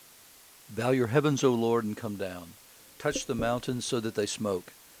Bow your heavens, O Lord, and come down. Touch the mountains so that they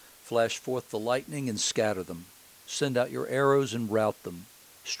smoke. Flash forth the lightning and scatter them. Send out your arrows and rout them.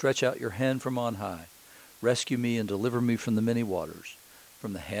 Stretch out your hand from on high. Rescue me and deliver me from the many waters,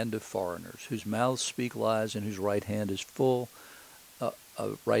 from the hand of foreigners, whose mouths speak lies and whose right hand is full,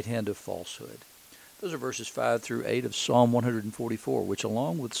 a right hand of falsehood. Those are verses 5 through 8 of Psalm 144, which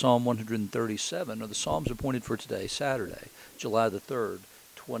along with Psalm 137 are the Psalms appointed for today, Saturday, July the 3rd,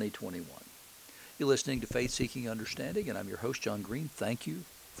 2021. You're listening to Faith Seeking Understanding, and I'm your host, John Green. Thank you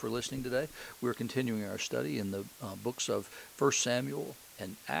for listening today. We're continuing our study in the books of 1 Samuel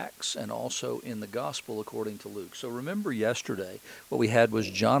and Acts, and also in the Gospel according to Luke. So remember yesterday, what we had was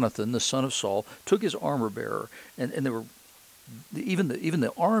Jonathan, the son of Saul, took his armor bearer, and there were even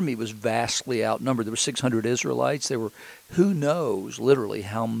the army was vastly outnumbered. There were 600 Israelites. There were, who knows, literally,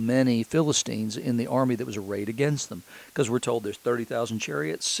 how many Philistines in the army that was arrayed against them. Because we're told there's 30,000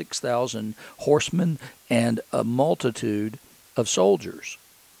 chariots, 6,000 horsemen, and a multitude of soldiers.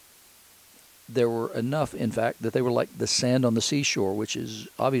 There were enough, in fact, that they were like the sand on the seashore, which is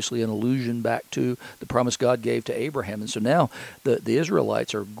obviously an allusion back to the promise God gave to Abraham. And so now the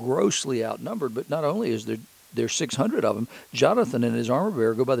Israelites are grossly outnumbered, but not only is there's 600 of them, Jonathan and his armor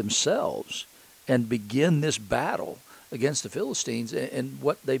bearer go by themselves and begin this battle against the Philistines, and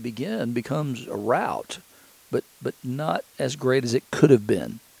what they begin becomes a rout, but not as great as it could have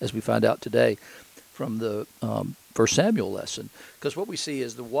been, as we find out today from the 1 Samuel lesson. Because what we see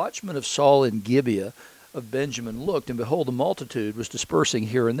is the watchmen of Saul in Gibeah of Benjamin looked, and behold, the multitude was dispersing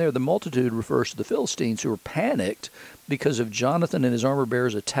here and there. The multitude refers to the Philistines, who were panicked because of Jonathan and his armor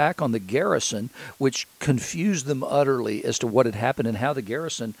bearer's attack on the garrison, which confused them utterly as to what had happened and how the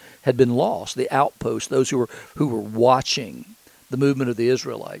garrison had been lost, the outpost, those who were watching the movement of the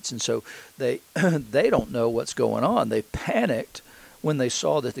Israelites. And so they don't know what's going on. They panicked when they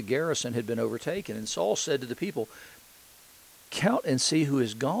saw that the garrison had been overtaken. And Saul said to the people, "Count and see who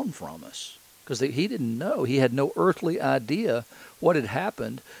has gone from us." Because he didn't know. He had no earthly idea what had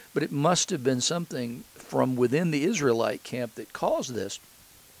happened, but it must have been something from within the Israelite camp that caused this.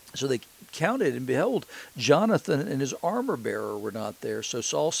 So they counted, and behold, Jonathan and his armor bearer were not there. So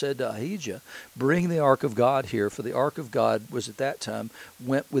Saul said to Ahijah, "Bring the ark of God here," for the ark of God was at that time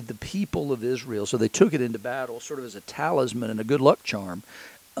went with the people of Israel. So they took it into battle sort of as a talisman and a good luck charm.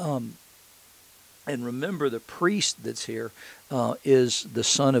 And remember, the priest that's here is the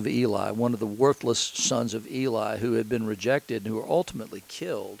son of Eli, one of the worthless sons of Eli who had been rejected and who were ultimately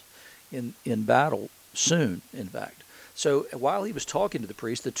killed in battle soon, in fact. So while he was talking to the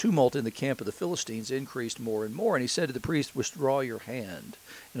priest, the tumult in the camp of the Philistines increased more and more. And he said to the priest, "Withdraw your hand."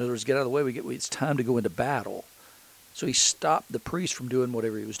 In other words, get out of the way. It's time to go into battle. So he stopped the priest from doing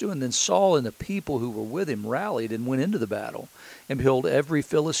whatever he was doing. Then Saul and the people who were with him rallied and went into the battle. And behold, every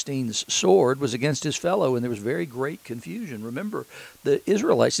Philistine's sword was against his fellow, and there was very great confusion. Remember, the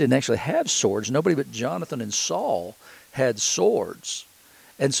Israelites didn't actually have swords. Nobody but Jonathan and Saul had swords.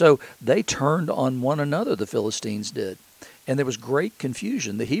 And so they turned on one another, the Philistines did. And there was great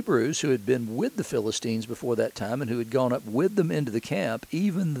confusion. The Hebrews, who had been with the Philistines before that time and who had gone up with them into the camp,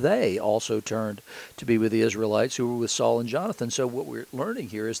 even they also turned to be with the Israelites who were with Saul and Jonathan. So what we're learning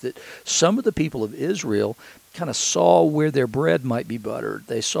here is that some of the people of Israel kind of saw where their bread might be buttered.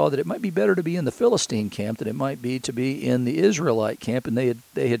 They saw that it might be better to be in the Philistine camp than it might be to be in the Israelite camp, and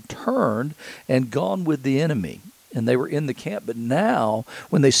they had turned and gone with the enemy. And they were in the camp. But now,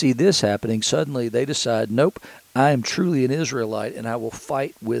 when they see this happening, suddenly they decide, nope, I am truly an Israelite, and I will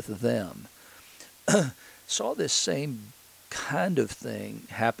fight with them. Saw this same kind of thing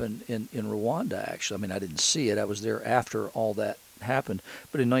happen in Rwanda, actually. I mean, I didn't see it. I was there after all that happened.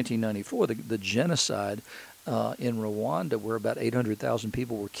 But in 1994, the genocide in Rwanda, where about 800,000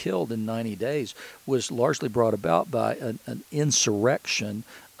 people were killed in 90 days, was largely brought about by an insurrection,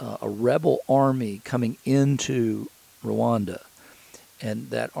 a rebel army coming into Rwanda. And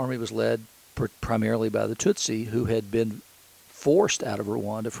that army was led primarily by the Tutsi, who had been forced out of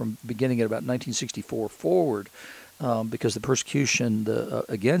Rwanda from beginning at about 1964 forward, because the persecution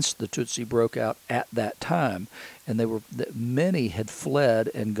against the Tutsi broke out at that time, and many had fled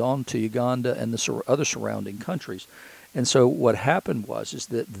and gone to Uganda and the other surrounding countries. And so what happened is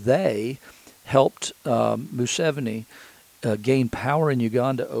that they helped Museveni gain power in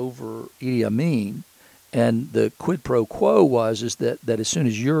Uganda over Idi Amin. And the quid pro quo is that as soon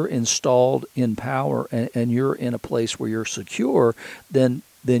as you're installed in power and you're in a place where you're secure, then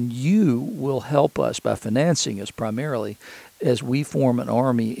you will help us by financing us primarily as we form an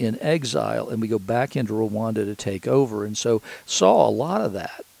army in exile and we go back into Rwanda to take over. And so saw a lot of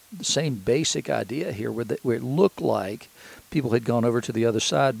that, the same basic idea here where it looked like people had gone over to the other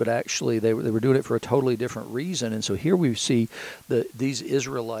side, but actually they were doing it for a totally different reason. And so here we see these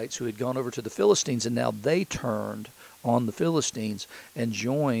Israelites who had gone over to the Philistines, and now they turned on the Philistines and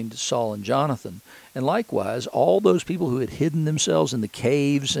joined Saul and Jonathan. And likewise, all those people who had hidden themselves in the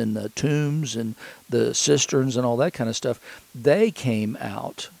caves and the tombs and the cisterns and all that kind of stuff, they came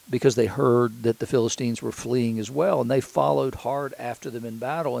out because they heard that the Philistines were fleeing as well, and they followed hard after them in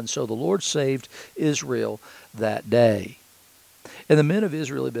battle. And so the Lord saved Israel that day. And the men of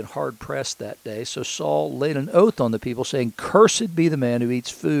Israel had been hard-pressed that day, so Saul laid an oath on the people, saying, "Cursed be the man who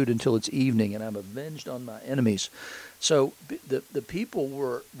eats food until it's evening, and I'm avenged on my enemies." So the people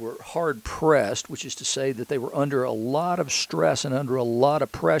were hard-pressed, which is to say that they were under a lot of stress and under a lot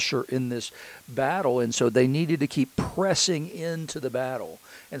of pressure in this battle, and so they needed to keep pressing into the battle.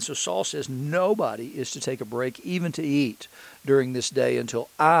 And so Saul says, nobody is to take a break, even to eat, during this day until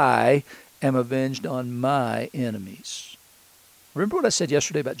I am avenged on my enemies. Remember what I said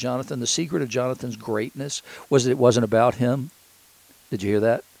yesterday about Jonathan? The secret of Jonathan's greatness was that it wasn't about him. Did you hear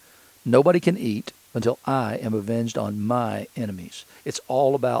that? Nobody can eat until I am avenged on my enemies. It's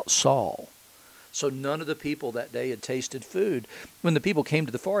all about Saul. So none of the people that day had tasted food. When the people came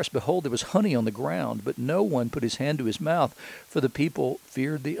to the forest, behold, there was honey on the ground, but no one put his hand to his mouth, for the people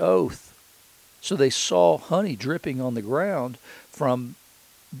feared the oath. So they saw honey dripping on the ground from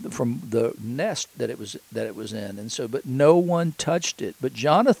the nest that it was in, and so but no one touched it. But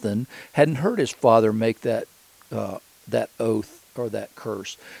Jonathan hadn't heard his father make that oath or that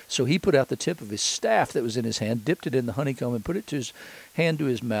curse, so he put out the tip of his staff that was in his hand, dipped it in the honeycomb, and put it to his hand to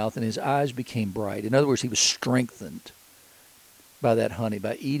his mouth, and his eyes became bright. In other words, he was strengthened by that honey.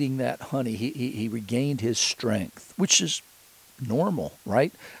 By eating that honey, he regained his strength, which is normal,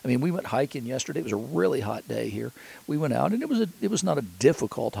 right? I mean, we went hiking yesterday. It was a really hot day here. We went out, and it was not a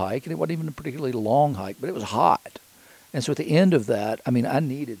difficult hike, and it wasn't even a particularly long hike, but it was hot. And so at the end of that, I mean, I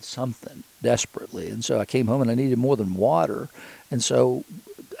needed something desperately, and so I came home and I needed more than water, and so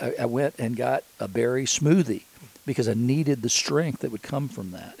I went and got a berry smoothie because I needed the strength that would come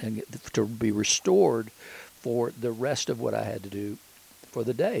from that and to be restored for the rest of what I had to do for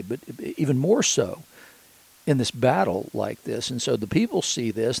the day, but even more so in this battle like this. And so the people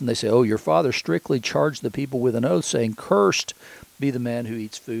see this and they say, "Oh, your father strictly charged the people with an oath, saying, 'Cursed be the man who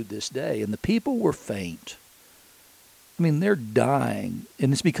eats food this day.'" And the people were faint. I mean, they're dying,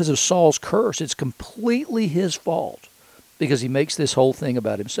 and it's because of Saul's curse. It's completely his fault because he makes this whole thing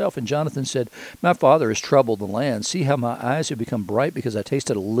about himself. And Jonathan said, "My father has troubled the land. See how my eyes have become bright because I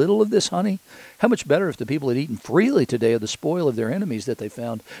tasted a little of this honey? How much better if the people had eaten freely today of the spoil of their enemies that they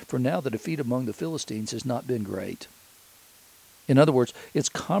found, for now the defeat among the Philistines has not been great." In other words, it's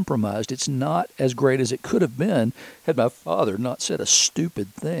compromised. It's not as great as it could have been had my father not said a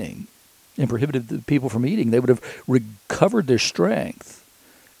stupid thing and prohibited the people from eating. They would have recovered their strength,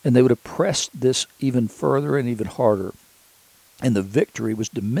 and they would have pressed this even further and even harder. And the victory was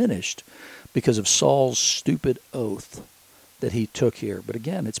diminished because of Saul's stupid oath that he took here. But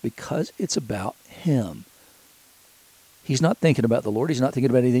again, it's because it's about him. He's not thinking about the Lord. He's not thinking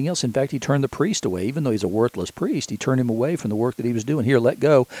about anything else. In fact, he turned the priest away. Even though he's a worthless priest, he turned him away from the work that he was doing. Here, let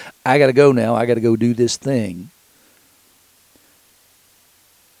go. I got to go now. I got to go do this thing.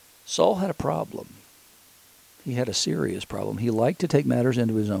 Saul had a problem. He had a serious problem. He liked to take matters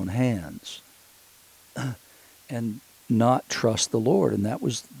into his own hands and not trust the Lord, and that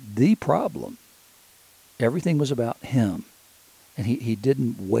was the problem. Everything was about him, and he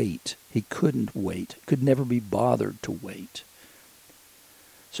didn't wait. He couldn't wait. Could never be bothered to wait.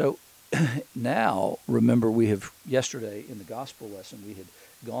 So now, remember, yesterday in the gospel lesson, we had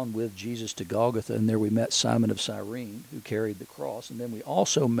gone with Jesus to Golgotha, and there we met Simon of Cyrene, who carried the cross. And then we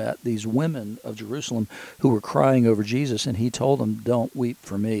also met these women of Jerusalem who were crying over Jesus, and he told them, "Don't weep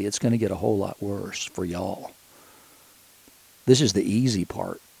for me. It's going to get a whole lot worse for y'all. This is the easy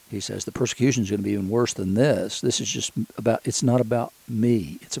part." He says, "The persecution is going to be even worse than this. This is just it's not about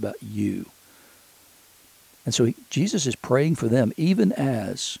me. It's about you." And so Jesus is praying for them, even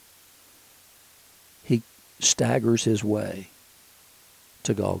as he staggers his way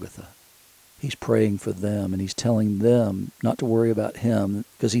to Golgotha. He's praying for them, and he's telling them not to worry about him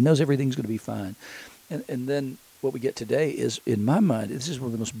because he knows everything's going to be fine. And then what we get today is, in my mind, this is one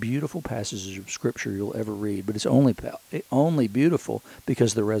of the most beautiful passages of Scripture you'll ever read, but it's only beautiful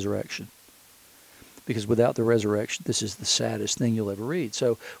because of the resurrection. Because without the resurrection, this is the saddest thing you'll ever read.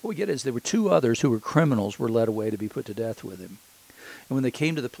 So what we get is there were two others who were criminals were led away to be put to death with him. And when they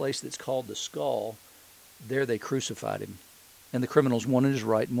came to the place that's called the skull, there they crucified him. And the criminals, one at his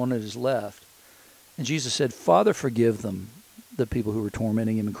right and one at his left. And Jesus said, "Father, forgive them," the people who were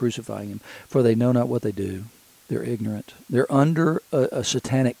tormenting him and crucifying him, "for they know not what they do." They're ignorant. They're under a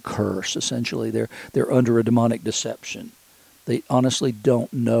satanic curse, essentially. They're under a demonic deception. They honestly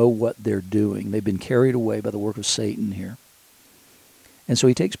don't know what they're doing. They've been carried away by the work of Satan here. And so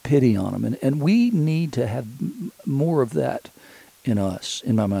he takes pity on them. And we need to have more of that in us,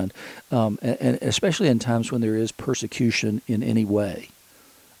 in my mind, and especially in times when there is persecution in any way.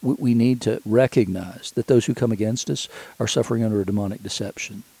 We need to recognize that those who come against us are suffering under a demonic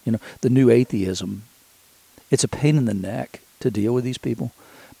deception. The new atheism, it's a pain in the neck to deal with these people.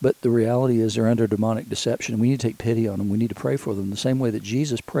 But the reality is they're under demonic deception. We need to take pity on them. We need to pray for them the same way that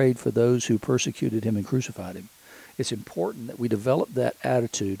Jesus prayed for those who persecuted him and crucified him. It's important that we develop that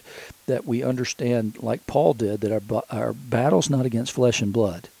attitude, that we understand, like Paul did, that our battle's not against flesh and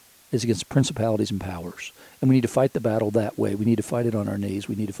blood. It's against principalities and powers. And we need to fight the battle that way. We need to fight it on our knees.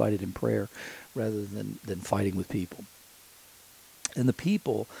 We need to fight it in prayer rather than fighting with people. And the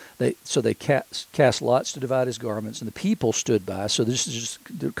people, they cast lots to divide his garments, and the people stood by. So this is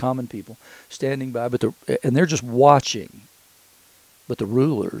just the common people standing by, and they're just watching. But the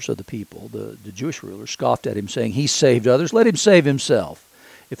rulers of the people, the Jewish rulers, scoffed at him, saying, "He saved others. Let him save himself,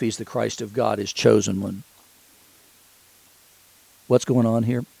 if he's the Christ of God, his chosen one." What's going on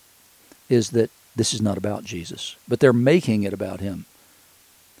here is that this is not about Jesus, but they're making it about him.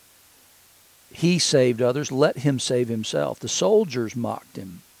 He saved others, let him save himself. The soldiers mocked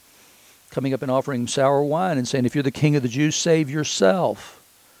him, coming up and offering him sour wine and saying, "If you're the king of the Jews, save yourself."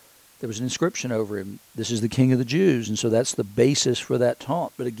 There was an inscription over him, "This is the king of the Jews," and so that's the basis for that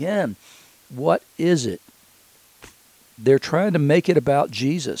taunt. But again, what is it? They're trying to make it about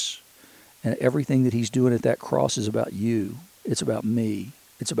Jesus, and everything that he's doing at that cross is about you. It's about me.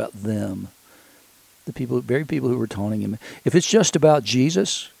 It's about them. The very people who were taunting him. If it's just about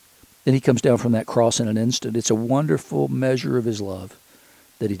Jesus, then he comes down from that cross in an instant. It's a wonderful measure of his love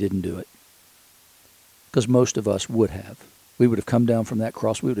that he didn't do it. Because most of us would have. We would have come down from that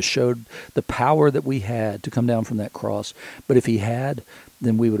cross. We would have showed the power that we had to come down from that cross. But if he had,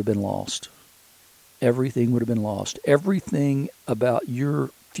 then we would have been lost. Everything would have been lost. Everything about your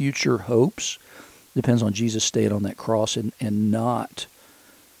future hopes depends on Jesus staying on that cross and not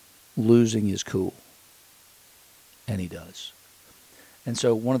losing his cool. And he does. And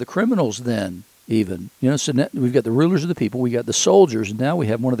so one of the criminals then, so now we've got the rulers of the people, we got the soldiers, and now we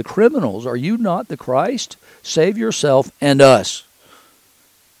have one of the criminals. "Are you not the Christ? Save yourself and us."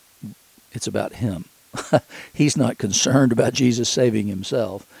 It's about him. He's not concerned about Jesus saving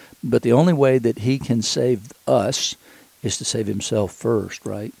himself, but the only way that he can save us is to save himself first,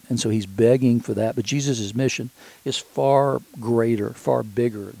 right? And so he's begging for that, but Jesus' mission is far greater, far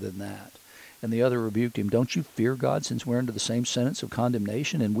bigger than that. And the other rebuked him, "Don't you fear God, since we're under the same sentence of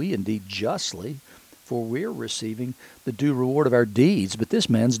condemnation? And we indeed justly, for we're receiving the due reward of our deeds, but this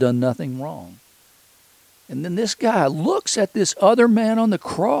man's done nothing wrong." And then this guy looks at this other man on the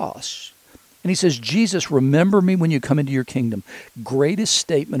cross, and he says, "Jesus, remember me when you come into your kingdom." Greatest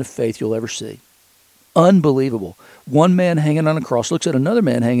statement of faith you'll ever see. Unbelievable. One man hanging on a cross looks at another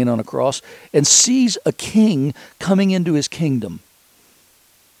man hanging on a cross and sees a king coming into his kingdom.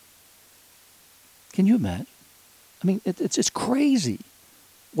 Can you imagine? I mean, it's crazy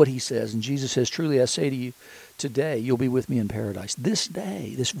what he says. And Jesus says, "Truly I say to you, today you'll be with me in paradise." This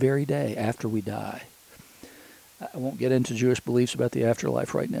day, this very day after we die. I won't get into Jewish beliefs about the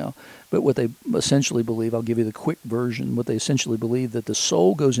afterlife right now, but what they essentially believe, I'll give you the quick version, what they essentially believe, that the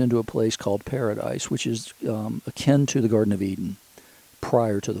soul goes into a place called paradise, which is akin to the Garden of Eden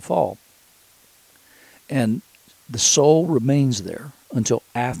prior to the fall. And the soul remains there until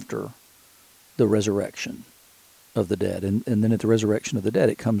after the resurrection of the dead. And then at the resurrection of the dead,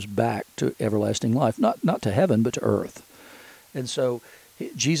 it comes back to everlasting life, not to heaven, but to earth. And so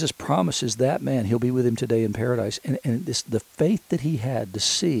Jesus promises that man, he'll be with him today in paradise. And the faith that he had to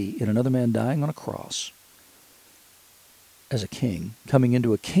see in another man dying on a cross as a king, coming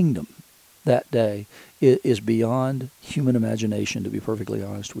into a kingdom that day, is beyond human imagination, to be perfectly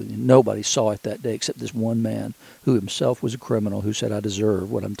honest with you. Nobody saw it that day except this one man who himself was a criminal, who said, "I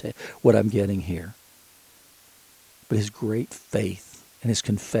deserve what I'm getting here." But his great faith and his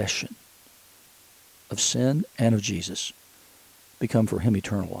confession of sin and of Jesus become for him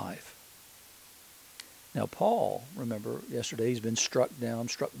eternal life. Now Paul, remember yesterday, he's been struck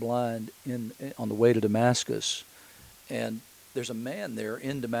blind on the way to Damascus. And there's a man there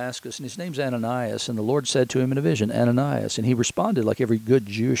in Damascus, and his name's Ananias, and the Lord said to him in a vision, "Ananias," and he responded like every good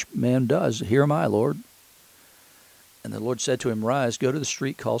Jewish man does, "Here am I, Lord." And the Lord said to him, "Rise, go to the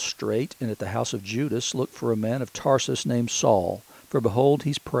street called Straight, and at the house of Judas look for a man of Tarsus named Saul, for behold,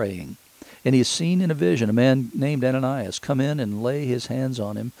 he's praying. And he has seen in a vision a man named Ananias come in and lay his hands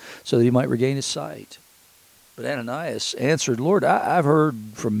on him so that he might regain his sight." But Ananias answered, Lord, I've heard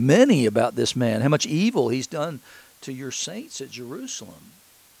from many about this man, how much evil he's done to your saints at Jerusalem.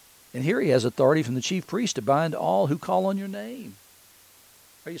 And here he has authority from the chief priest to bind all who call on your name.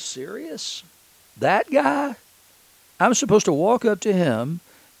 Are you serious? That guy? I'm supposed to walk up to him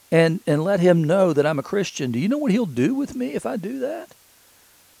and let him know that I'm a Christian. Do you know what he'll do with me if I do that?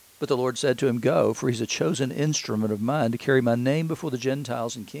 But the Lord said to him, Go, for he's a chosen instrument of mine to carry my name before the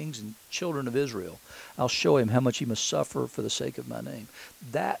Gentiles and kings and children of Israel. I'll show him how much he must suffer for the sake of my name.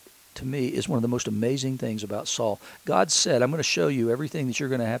 That, to me, is one of the most amazing things about Saul. God said, I'm going to show you everything that you're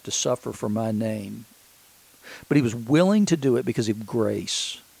going to have to suffer for my name. But he was willing to do it because of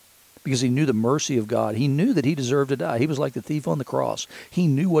grace, because he knew the mercy of God. He knew that he deserved to die. He was like the thief on the cross. He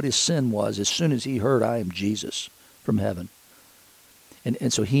knew what his sin was as soon as he heard, I am Jesus from heaven.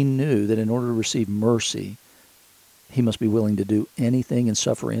 And so he knew that in order to receive mercy, he must be willing to do anything and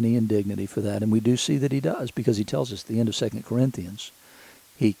suffer any indignity for that. And we do see that he does, because he tells us at the end of 2 Corinthians,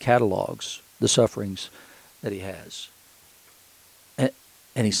 he catalogs the sufferings that he has. And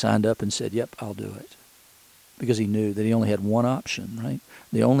he signed up and said, yep, I'll do it. Because he knew that he only had one option, right?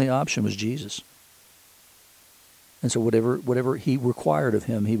 The only option was Jesus. And so whatever he required of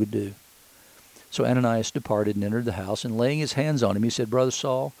him, he would do. So Ananias departed and entered the house, and laying his hands on him, he said, Brother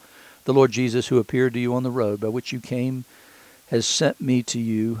Saul, the Lord Jesus, who appeared to you on the road by which you came, has sent me to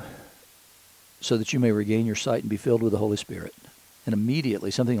you so that you may regain your sight and be filled with the Holy Spirit. And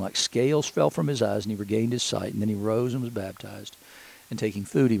immediately something like scales fell from his eyes, and he regained his sight, and then he rose and was baptized. And taking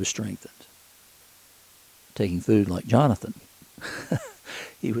food, he was strengthened. Taking food like Jonathan,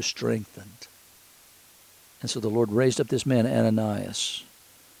 he was strengthened. And so the Lord raised up this man, Ananias,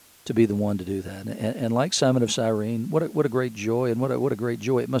 to be the one to do that. And like Simon of Cyrene, what a great joy, and what a great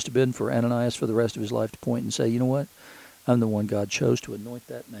joy it must have been for Ananias for the rest of his life to point and say, you know what? I'm the one God chose to anoint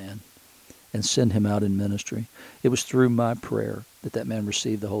that man and send him out in ministry. It was through my prayer that man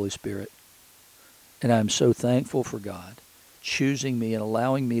received the Holy Spirit. And I'm so thankful for God choosing me and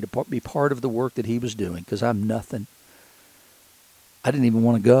allowing me to be part of the work that he was doing, because I'm nothing. I didn't even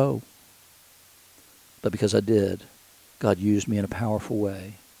want to go. But because I did, God used me in a powerful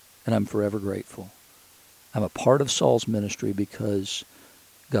way. And I'm forever grateful. I'm a part of Saul's ministry because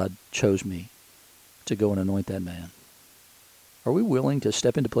God chose me to go and anoint that man. Are we willing to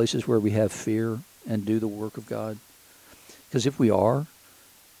step into places where we have fear and do the work of God? Because if we are,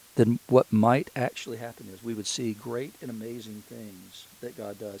 then what might actually happen is we would see great and amazing things that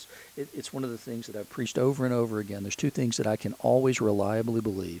God does. It's one of the things that I've preached over and over again. There's two things that I can always reliably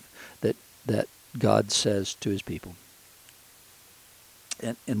believe that God says to his people.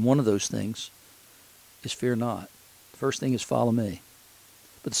 And one of those things is fear not. The first thing is follow me.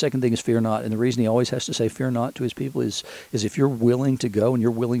 But the second thing is fear not. And the reason he always has to say fear not to his people is if you're willing to go and you're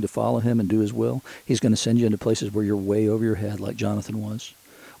willing to follow him and do his will, he's going to send you into places where you're way over your head like Jonathan was,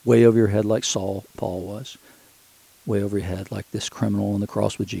 way over your head like Paul was, way over your head like this criminal on the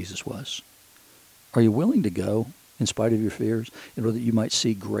cross with Jesus was. Are you willing to go in spite of your fears in order that you might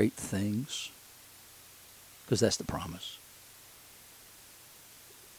see great things? Because that's the promise.